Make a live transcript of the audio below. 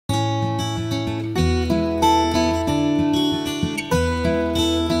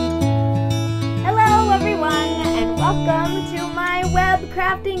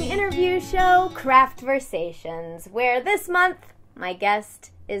review show, Craftversations, where this month my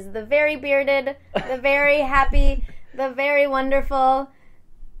guest is the very bearded, the very happy, the very wonderful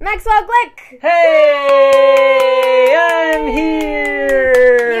Maxwell Glick! Hey! I'm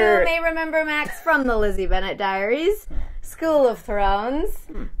here! You may remember Max from the Lizzie Bennet Diaries, School of Thrones,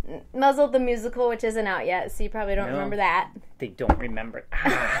 Muzzled the Musical, which isn't out yet, so you probably don't remember that. They don't remember.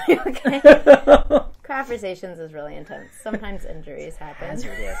 Okay. Craftversations is really intense. Sometimes injuries happen.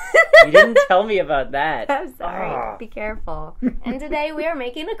 Hazardous. You didn't tell me about that. I'm sorry. Be careful. And today we are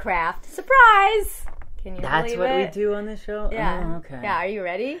making a craft surprise. Can you That's believe what it? we do on this show? Yeah. Oh, okay. Yeah, are you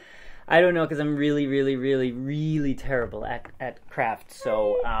ready? I don't know, because I'm really terrible at craft,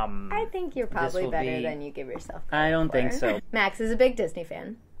 so, I think you're probably better than you give yourself credit I don't for. think so. Max is a big Disney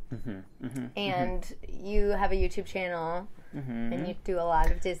fan. And you have a YouTube channel, and you do a lot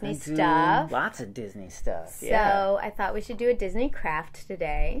of Disney stuff. Lots of Disney stuff, So I thought we should do a Disney craft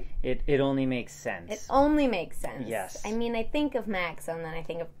today. It only makes sense. It only makes sense. Yes. I mean, I think of Max and then I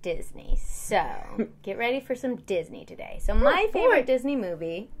think of Disney. So get ready for some Disney today. So my favorite Disney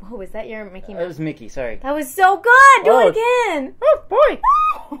movie. Oh, was that your Mickey Mouse? That was Mickey, sorry. That was so good. Do it again. Oh, boy.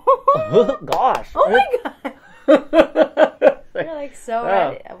 Gosh. Oh, my God. You're like so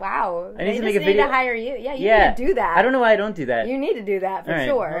ready. Wow. I need to make a video. Need to hire you. Yeah, you need to do that. I don't know why I don't do that. You need to do that for right.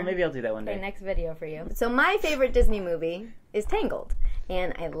 sure. Well, maybe I'll do that one day. Okay, next video for you. So my favorite Disney movie is Tangled.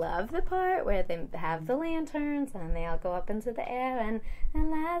 And I love the part where they have the lanterns and they all go up into the air and at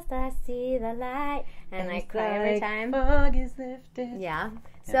last I see the light. And I cry every time. Fog is lifted. Yeah.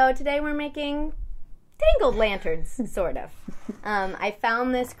 So today we're making Tangled lanterns, sort of. I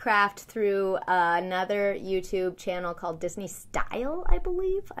found this craft through another YouTube channel called DisneyStyle, I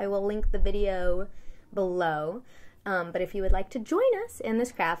believe. I will link the video below. But if you would like to join us in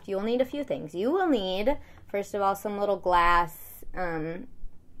this craft, you'll need a few things. You will need, first of all, some little glass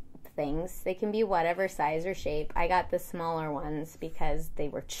things. They can be whatever size or shape. I got the smaller ones because they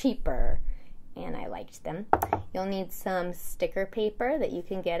were cheaper and I liked them. You'll need some sticker paper that you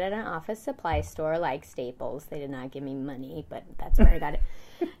can get at an office supply store like Staples. They did not give me money, but that's where I got it.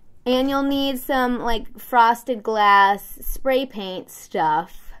 And you'll need some like frosted glass spray paint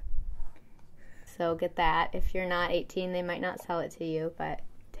stuff. So get that. If you're not 18, they might not sell it to you, but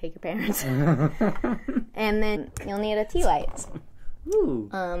take your parents. And then you'll need a tea light. Ooh.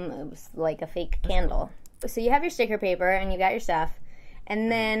 It was like a fake candle. So you have your sticker paper and you got your stuff.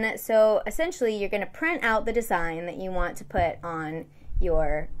 And then, so essentially you're going to print out the design that you want to put on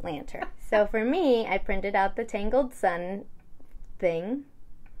your lantern. So for me, I printed out the Tangled Sun thing.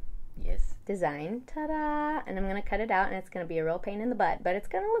 Yes. Design. Ta-da! And I'm going to cut it out and it's going to be a real pain in the butt, but it's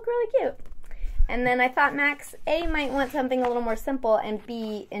going to look really cute. And then I thought Max, A, might want something a little more simple, and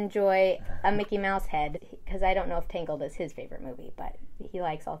B, enjoy a Mickey Mouse head, because I don't know if Tangled is his favorite movie, but he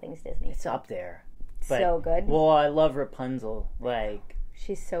likes all things Disney. It's up there. But, so good. Well, I love Rapunzel. Like,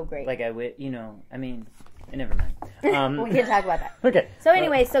 she's so great. Like I would, I mean, never mind. We can talk about that. Okay. So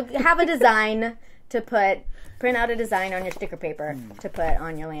anyway, so have a design to print out a design on your sticker paper to put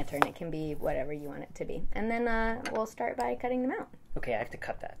on your lantern. It can be whatever you want it to be. And then we'll start by cutting them out. Okay, I have to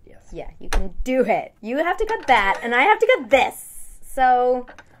cut that, yes. Yeah, you can do it. You have to cut that, and I have to cut this. So...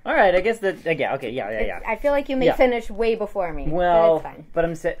 All right, I guess that, yeah. I feel like you may finish way before me, well, but it's fine.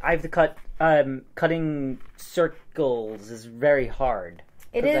 But I have to cut, cutting circles is very hard.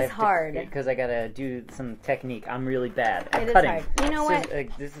 It is hard. Because I gotta do some technique. I'm really bad at it cutting. It is hard. You know what?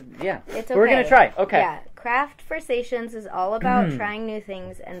 This is, yeah. It's okay. We're gonna try. Okay. Yeah. Craftversations is all about trying new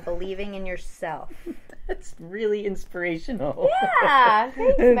things and believing in yourself. That's really inspirational. Yeah.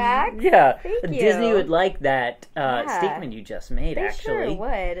 Thanks, Max. Yeah. Thank you. Disney would like that statement you just made, they actually. Sure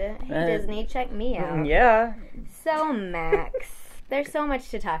would. Hey, Disney, check me out. Yeah. So, Max, there's so much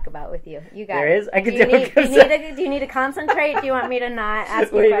to talk about with you. You got there it. Is? I can do you need to concentrate? Do you want me to not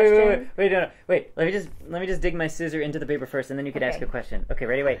ask you a question? Wait. Let me just dig my scissor into the paper first, and then you can ask a question. Okay,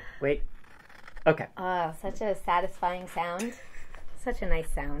 ready? Wait. Okay. Oh, such a satisfying sound. Such a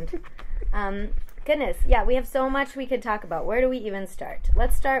nice sound. Goodness, yeah, we have so much we could talk about. Where do we even start?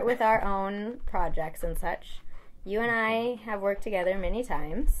 Let's start with our own projects and such. You and I have worked together many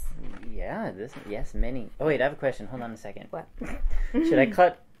times. Yeah, yes, many. Oh, wait, I have a question. Hold on a second. What? Should I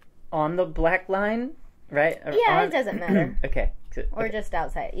cut on the black line, right? Yeah, it doesn't matter. Okay. Or just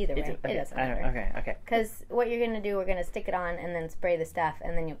outside. Either way, it doesn't matter. Okay. Because what you're going to do, we're going to stick it on and then spray the stuff,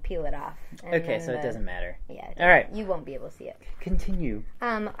 and then you'll peel it off. Okay, so it doesn't matter. Yeah. All right. You won't be able to see it. Continue.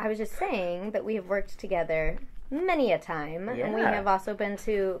 I was just saying that we have worked together many a time. Yeah. And we have also been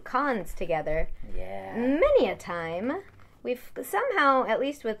to cons together. Yeah. Many a time. We've somehow, at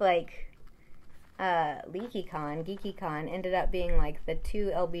least with like GeekyCon ended up being like the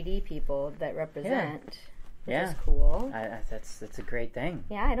 2 LBD people that represent. Which is cool. That's a great thing.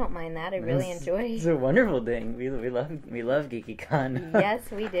 Yeah, I don't mind that. I really enjoy. It's a wonderful thing. We love GeekyCon.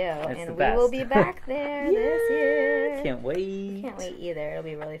 Yes, we do, and we will be back there this year. Can't wait. Can't wait either. It'll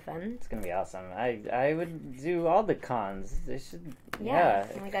be really fun. It's gonna be awesome. I would do all the cons. They should. Yeah,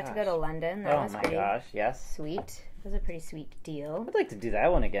 and we got to go to London. That was pretty yes. Sweet. It was a pretty sweet deal. I'd like to do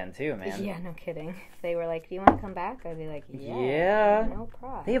that one again too, man. Yeah, no kidding. If they were like, "Do you want to come back?" I'd be like, "Yeah, no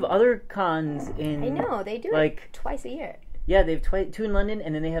problem." They have other cons in. I know they do like it twice a year. Yeah, they have 2 in London,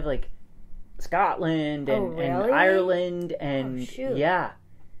 and then they have like Scotland and Ireland and yeah.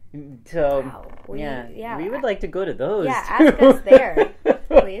 So we would like to go to those. Yeah, ask us there,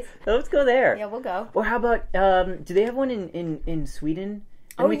 please. Let's go there. Yeah, we'll go. Or how about do they have one in Sweden?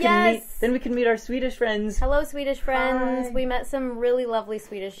 Yes. Then we can meet our Swedish friends. Hello, Swedish friends. Hi. We met some really lovely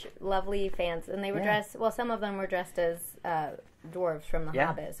lovely fans, and they were dressed. Well, some of them were dressed as dwarves from The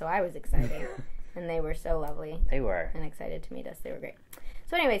Hobbit, so I was excited, and they were so lovely. They were, and excited to meet us. They were great.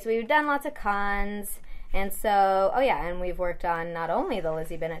 So, anyway, so we've done lots of cons, and so and we've worked on not only the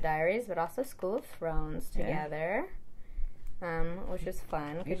Lizzie Bennet Diaries, but also School of Thrones together. Which was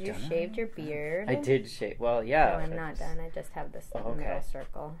fun because you shaved your beard. I did shave. Well, yeah. So I'm not done. I just have this middle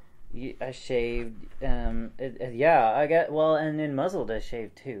circle. I shaved. I got and in Muzzled I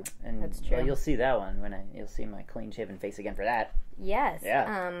shaved too. And that's true. Well, you'll see that one when you'll see my clean shaven face again for that. Yes.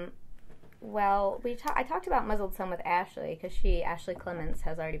 Yeah. Well, I talked about Muzzled some with Ashley because Ashley Clements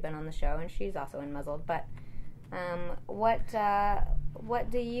has already been on the show and she's also in Muzzled. But what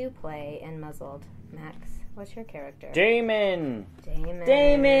do you play in Muzzled, Max? What's your character? Damon.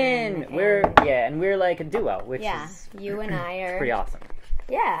 We're like a duo, which is you and I are pretty awesome.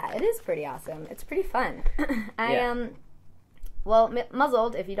 Yeah, it is pretty awesome. It's pretty fun.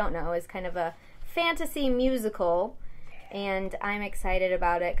 Muzzled, if you don't know, is kind of a fantasy musical, and I'm excited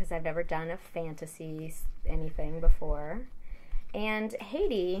about it because I've never done a fantasy anything before. And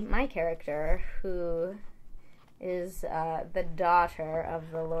Haiti, my character, who is the daughter of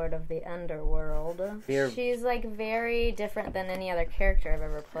the Lord of the Underworld. She's like very different than any other character I've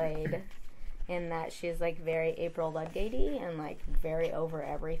ever played in that she's like very April Ludgate-y and like very over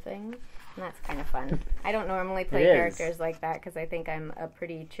everything. And that's kind of fun. I don't normally play characters like that because I think I'm a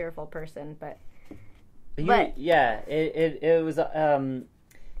pretty cheerful person, but it was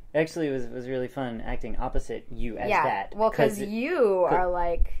actually it was really fun acting opposite you as that. Well, because you are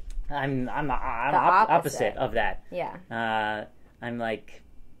like I'm opposite of that. Yeah. I'm like,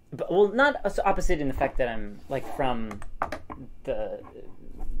 not opposite in the fact that I'm like from the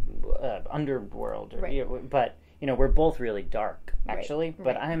underworld, but we're both really dark actually.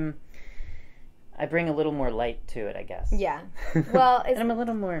 But I bring a little more light to it, I guess. Yeah. Well, and I'm a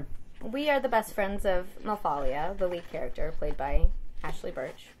little more. We are the best friends of Malfalia, the lead character, played by Ashley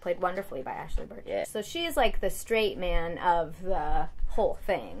Birch, played wonderfully by Ashley Birch. Yeah. So she's like the straight man of the whole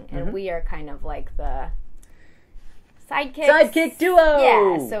thing, and we are kind of like the sidekick duo.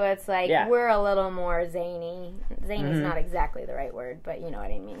 Yeah, so it's like we're a little more zany. Zany's not exactly the right word, but you know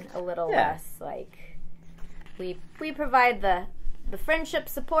what I mean. A little less like we provide the friendship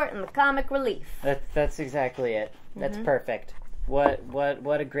support and the comic relief. That's exactly it. That's perfect. What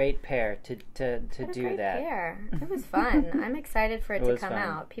a great pair to do that. Pair. It was fun. I'm excited for it to come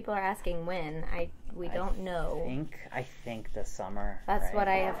out. People are asking when. We don't know. I think the summer. That's what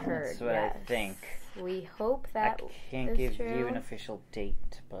I have heard. That's what I think. We hope that I can't give you an official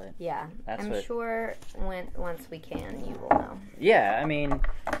date, but I'm sure once we can, you will know. Yeah, I mean,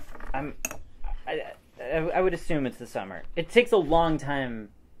 I would assume it's the summer. It takes a long time.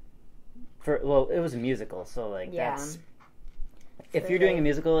 It was a musical, so like that's. If you're doing a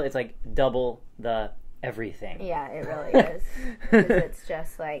musical, it's like double the everything. Yeah, it really is. Because it's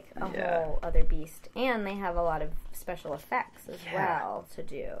just like a whole other beast. And they have a lot of special effects as well to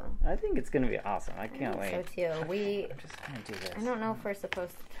do. I think it's going to be awesome. I can't wait. So too. I'm just going to do this. I don't know if we're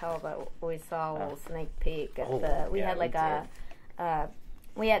supposed to tell, but we saw a little sneak peek at we had like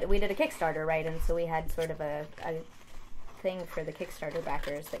we did a Kickstarter, right? And so we had sort of a thing for the Kickstarter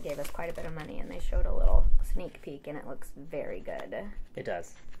backers that gave us quite a bit of money, and they showed a little sneak peek, and it looks very good. It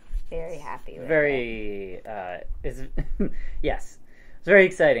does. Very happy with it. Yes. It's very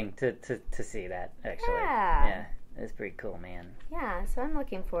exciting to see that, actually. Yeah. It's pretty cool, man. Yeah, so I'm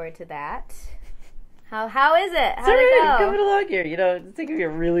looking forward to that. How is it? How'd it go? Coming along here. It's taking me a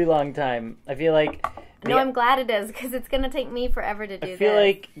really long time. I feel like... No, I'm glad it is, because it's going to take me forever to do this. I feel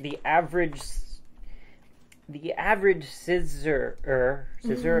like the average scissor,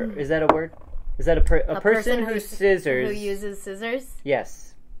 is that a word? Is that a person who scissors? Who uses scissors? Yes.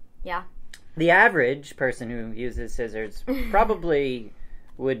 Yeah. the average person who uses scissors probably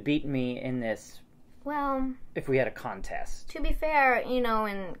would beat me in this. Well, if we had a contest. To be fair,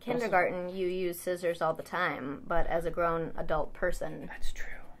 in kindergarten you use scissors all the time, but as a grown adult person, that's true.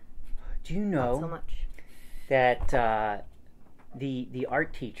 Do you know not so much that the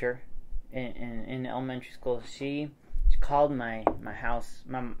art teacher in elementary school, she called my house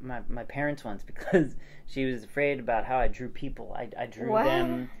my parents once because she was afraid about how I drew people. I drew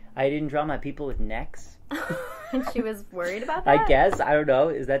them. I didn't draw my people with necks. And she was worried about that? I guess. I don't know.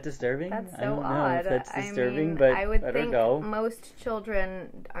 Is that disturbing? That's so I don't odd. know if that's disturbing, but I would don't think know. Most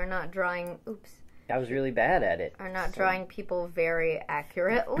children are not drawing... Oops. I was really bad at it. Are not drawing people very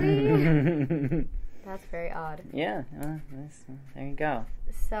accurately. That's very odd. Yeah. There you go.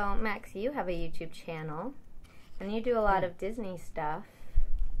 So, Max, you have a YouTube channel, and you do a lot of Disney stuff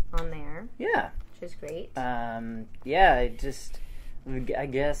on there. Yeah. Which is great. Yeah, I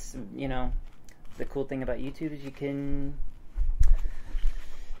guess, the cool thing about YouTube is you can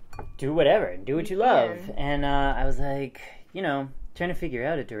do whatever, do what you love. And I was like, trying to figure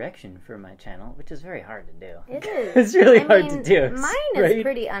out a direction for my channel, which is very hard to do. It is. It's really hard to do. Mine is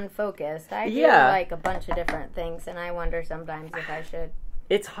pretty unfocused. I do like a bunch of different things, and I wonder sometimes if I should.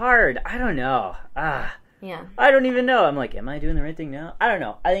 It's hard. I don't know. Yeah. I don't even know. I'm like, am I doing the right thing now? I don't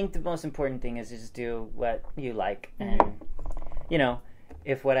know. I think the most important thing is just do what you like. And,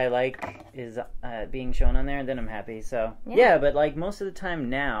 if what I like is being shown on there, then I'm happy. So, yeah, but like most of the time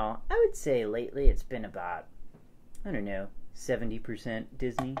now, I would say lately it's been about, 70%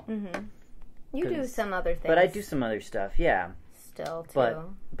 Disney. Mm-hmm. You do some other things. But I do some other stuff, yeah. Still,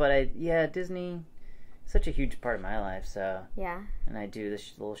 too. But Disney, such a huge part of my life, so. Yeah. And I do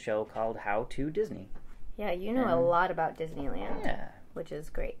this little show called How to Disney. Yeah, you know a lot about Disneyland. Yeah. Which is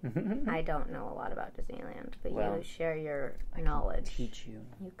great. I don't know a lot about Disneyland, but you share your knowledge. I can teach you.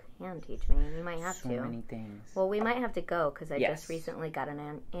 You can teach me. You might have to. So many things. Well, we might have to go because I just recently got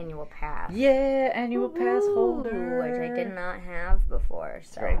an annual pass. Yeah, annual pass holder. Which I did not have before. So.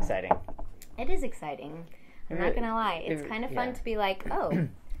 It's very exciting. It is exciting. I'm not going to lie. It's kind of fun to be like, oh,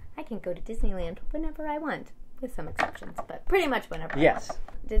 I can go to Disneyland whenever I want. With some exceptions, but pretty much whenever. Yes. I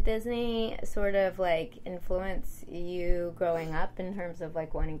want. Did Disney sort of influence you growing up in terms of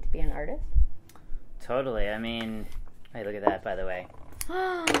wanting to be an artist? Totally. I mean, hey, look at that, by the way.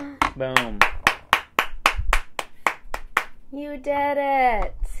 Boom. You did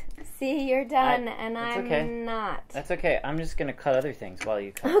it. See, you're done, and I'm okay. not. That's okay. I'm just going to cut other things while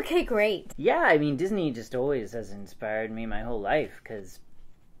you cut. Okay, great. Yeah, I mean, Disney just always has inspired me my whole life, because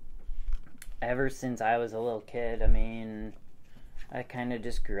ever since I was a little kid, I mean, I kind of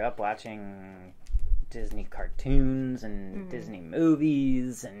just grew up watching Disney cartoons and Disney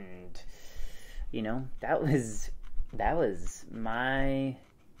movies, and that was my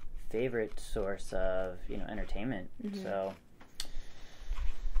favorite source of entertainment. So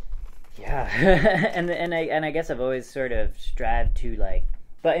yeah, and I guess I've always sort of strived to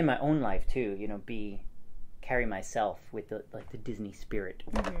but in my own life too, carry myself with the Disney spirit.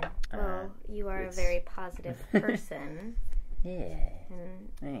 Well, you are a very positive person. Yeah.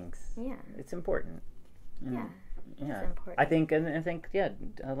 Thanks. Yeah. It's important. Yeah. Yeah. It's important. I think I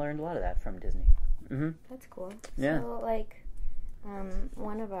learned a lot of that from Disney. Mm-hmm. That's cool. Yeah. So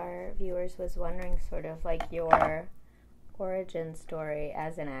one of our viewers was wondering sort of your origin story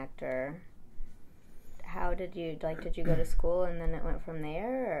as an actor. How did you did you go to school and then it went from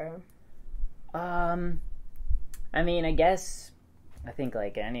there, or? I mean, I guess I think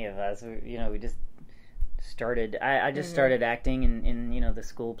like any of us, we just started. I just started acting in the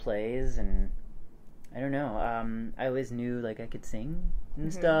school plays, and I don't know. I always knew I could sing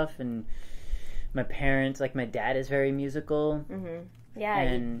and stuff, and my parents, my dad is very musical. Yeah,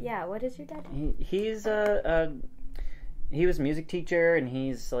 and what is your dad? He's he was a music teacher, and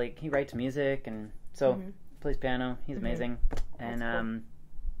he's he writes music, and so plays piano. He's amazing, and cool.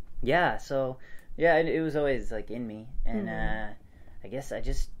 Yeah, so. Yeah, it was always in me, and I guess I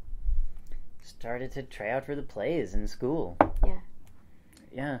just started to try out for the plays in school.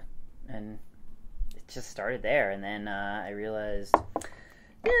 Yeah, and it just started there, and then I realized,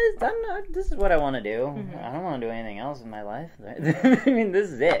 this is what I want to do. I don't want to do anything else in my life. I mean,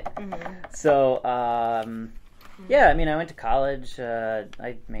 this is it. So, yeah, I mean, I went to college.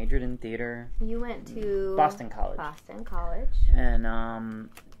 I majored in theater. You went to Boston College. And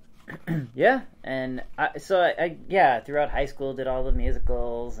yeah, and I throughout high school did all the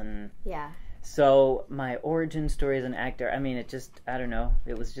musicals, and so my origin story as an actor, I mean, it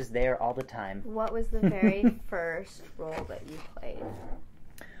was just there all the time. What was the very first role that you played?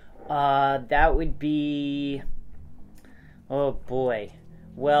 That would be, oh boy,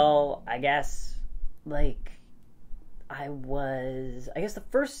 Well, I guess, like, I guess the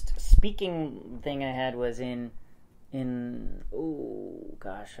first speaking thing I had was in oh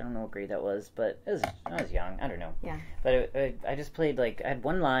gosh, I don't know what grade that was, but I was young, I don't know. Yeah. But I just played, like, I had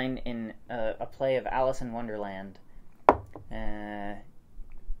one line in a play of Alice in Wonderland, and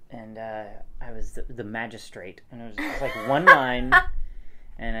I was the magistrate, and it was just like one line,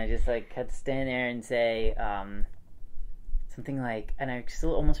 and I just like had to stand there and say something like, and I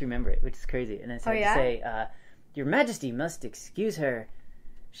still almost remember it, which is crazy, and I had to say, "Your Majesty must excuse her.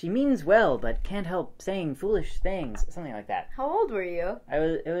 She means well, but can't help saying foolish things," something like that. How old were you? I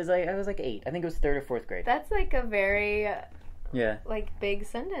was like 8. I think it was 3rd or 4th grade. That's like a very like big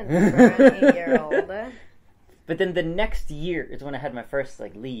sentence for an 8-year-old. But then the next year is when I had my first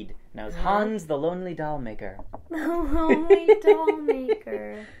like lead, and I was Hans the Lonely Doll Maker. The Lonely Doll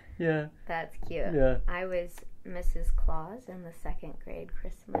Maker. Yeah. That's cute. Yeah. I was Mrs. Claus in the 2nd grade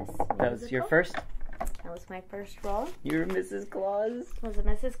Christmas musical. That was your first? That was my first role. You were Mrs. Claus? Was a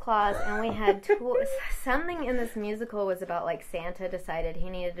Mrs. Claus, and we had something in this musical was about like Santa decided he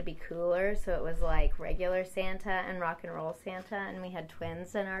needed to be cooler, so it was like regular Santa and rock and roll Santa, and we had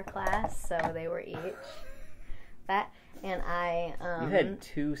twins in our class, so they were each that. And I you had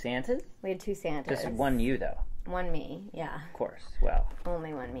 2 Santas? We had 2 Santas. Just one you though. One me, yeah. Of course. Well,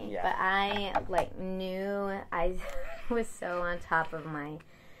 only one me. Yeah. But I like knew I was so on top of my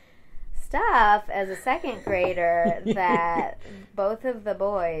stuff as a 2nd grader that both of the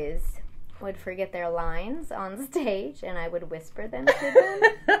boys would forget their lines on stage, and I would whisper them to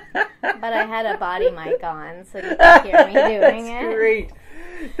them. But I had a body mic on, so you could hear me doing it. That's great.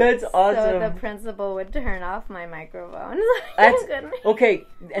 That's awesome. So the principal would turn off my microphone. Okay,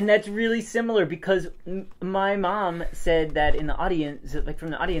 and that's really similar because my mom said that in the audience, like from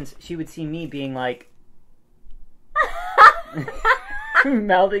the audience, she would see me being like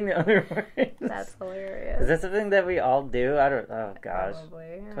mouthing the other words. That's hilarious. Is that something that we all do? I don't. Oh gosh.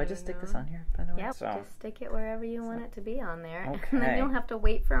 Probably. Do I just stick this on here? By the way. Yep. Just stick it wherever you want it to be on there, Okay. and then you don't have to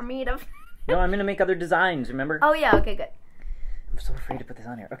wait for me to. No, I'm gonna make other designs. Remember? Oh yeah. Okay. Good. I'm so afraid to put this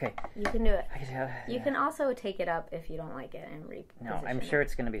on here. Okay. You can do it. Yeah. You can also take it up if you don't like it and reposition it. No, I'm sure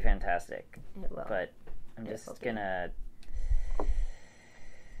it's gonna be fantastic. It will. But I'm just gonna.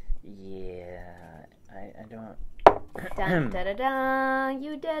 Yeah. I don't. Dun, da da da!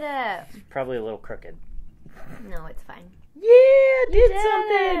 You did it. It's probably a little crooked. No, it's fine. Yeah, did It.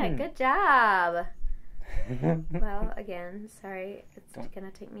 something. Good job. Well, again, sorry, it's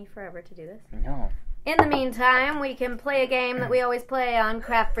gonna take me forever to do this. No. In the meantime, we can play a game that we always play on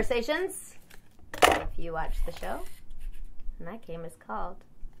Craftversations. If you watch the show, and that game is called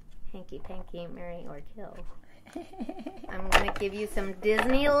Hanky Panky Marry or Kill. I'm gonna give you some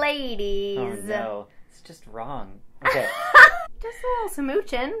Disney ladies. Oh no, it's just wrong. Okay. Just a little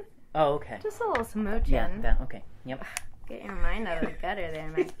smooching. Oh, okay. Just a little smooching. Yeah, okay. Yep. Get your mind out of the gutter there,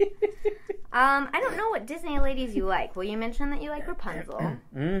 Mac. I don't know what Disney ladies you like. Well, you mentioned that you like Rapunzel.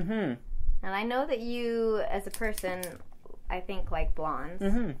 Mm-hmm. And I know that you, as a person, I think like blondes.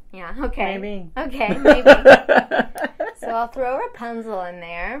 Mm-hmm. Yeah, okay. Maybe. Okay, maybe. So I'll throw Rapunzel in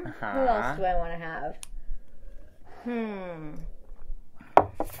there. Uh-huh. Who else do I want to have?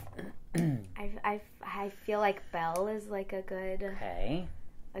 I feel like Belle is like a good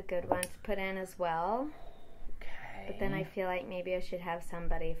one to put in as well. Okay. But then I feel like maybe I should have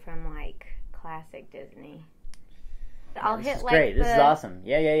somebody from like classic Disney. I'll this hit is like great. This is awesome.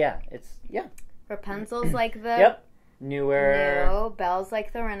 Yeah. Rapunzel's like the Yep. Newer. new. Belle's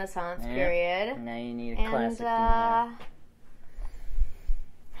like the Renaissance period. Now you need a classic in here.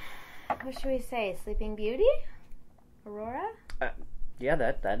 What should we say? Sleeping Beauty? Aurora? Yeah,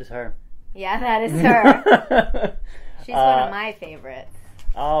 that is her. Yeah, that is her. She's one of my favorites.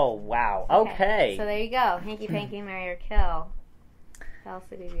 Oh, wow. Okay. So there you go. Hanky Panky Marry or Kill. Belle,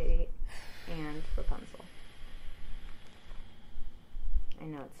 Sleeping Beauty, and Rapunzel. I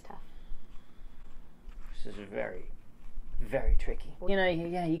know it's tough. This is very, very tricky. You know,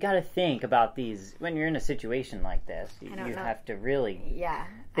 yeah, you got to think about these when you're in a situation like this. You have to really. Yeah,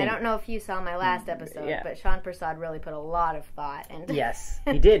 think. I don't know if you saw my last episode, but Sean Persaud really put a lot of thought into. Yes,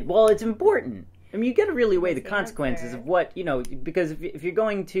 he did. Well, it's important. I mean, you got to really weigh the consequences of what because if you're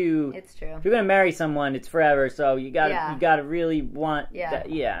going to, it's true. If you're going to marry someone, it's forever. So you got to really want. It's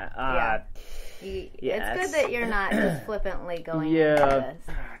good that you're not just flippantly going into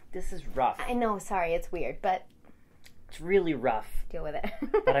this. This is rough. I know, sorry, it's weird, but It's really rough. Deal with it.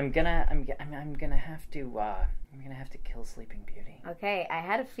 But I'm gonna have to kill Sleeping Beauty. Okay, I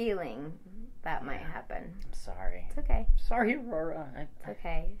had a feeling that might happen. I'm sorry. It's okay. Sorry, Aurora. It's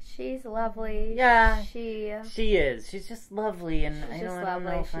okay. She's lovely. Yeah. She is. She's just lovely, and she's I just don't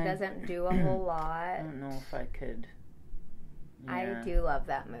lovely. know if She doesn't do a whole lot. I don't know if I could. Yeah. I do love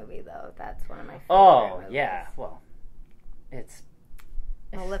that movie, though. That's one of my favorite movies. Yeah. Well, it's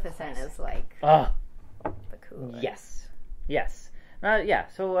Maleficent is like the coolest. Yes. Yeah.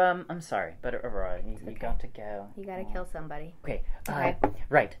 So I'm sorry, but Aurora, you got to go. You got to kill somebody. Okay.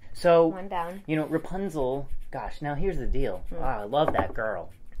 Right. So one down. Rapunzel. Gosh. Now here's the deal. I love that girl.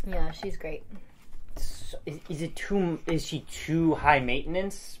 Yeah, she's great. So, is she too high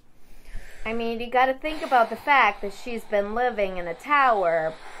maintenance? I mean, you got to think about the fact that she's been living in a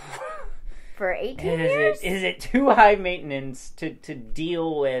tower for 18 years. Is it too high maintenance to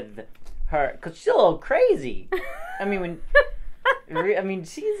deal with her? Because she's a little crazy. I mean,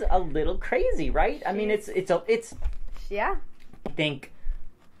 she's a little crazy, right? I mean, it's yeah. I think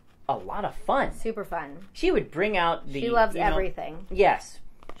a lot of fun. Super fun. She would bring out the. She loves everything. Yes.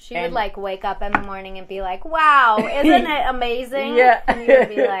 She would like wake up in the morning and be like, "Wow, isn't it amazing?" Yeah. And you'd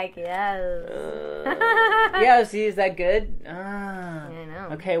be like, "Yes." Yeah. See, is that good? I know.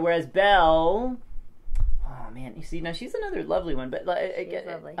 Okay. Whereas Belle, oh man, you see now she's another lovely one, but She's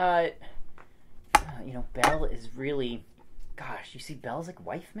lovely. Belle is really, gosh, you see, Belle's like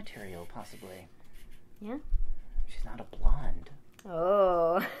wife material possibly. Yeah. She's not a blonde.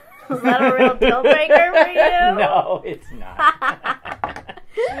 Oh, is that a real deal breaker for you? No, it's not.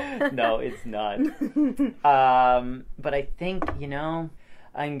 No, it's not. But I think,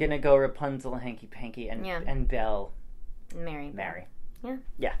 I'm going to go Rapunzel, Hanky Panky, and Belle. Mary. Yeah.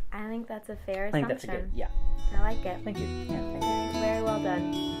 Yeah. I think that's a fair assumption. I think that's a good, yeah. I like it. Thank you. Yeah, thank you. Very well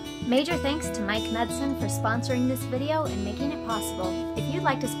done. Major thanks to Mike Knudsen for sponsoring this video and making it possible. If you'd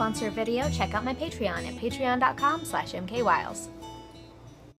like to sponsor a video, check out my Patreon at patreon.com/mkwiles.